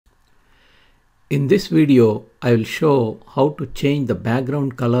In this video, I will show how to change the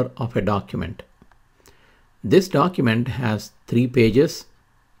background color of a document. This document has 3 pages.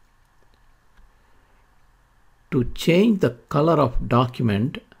 To change the color of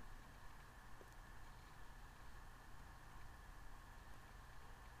document,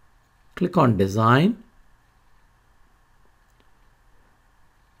 click on Design,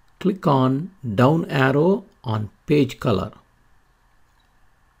 click on down arrow on Page Color.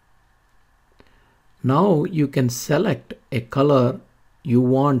 Now you can select a color you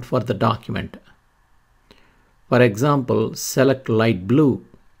want for the document. For example, select light blue.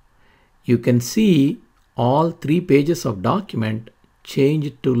 You can see all 3 pages of document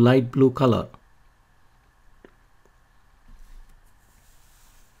change to light blue color.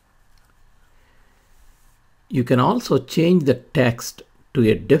 You can also change the text to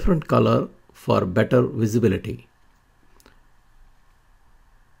a different color for better visibility.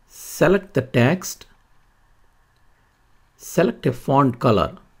 Select the text. Select a font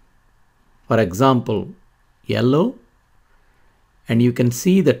color, for example, yellow, and you can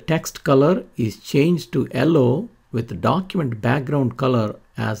see the text color is changed to yellow with the document background color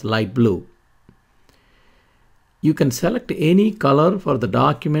as light blue. You can select any color for the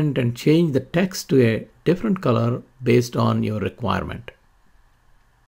document and change the text to a different color based on your requirement.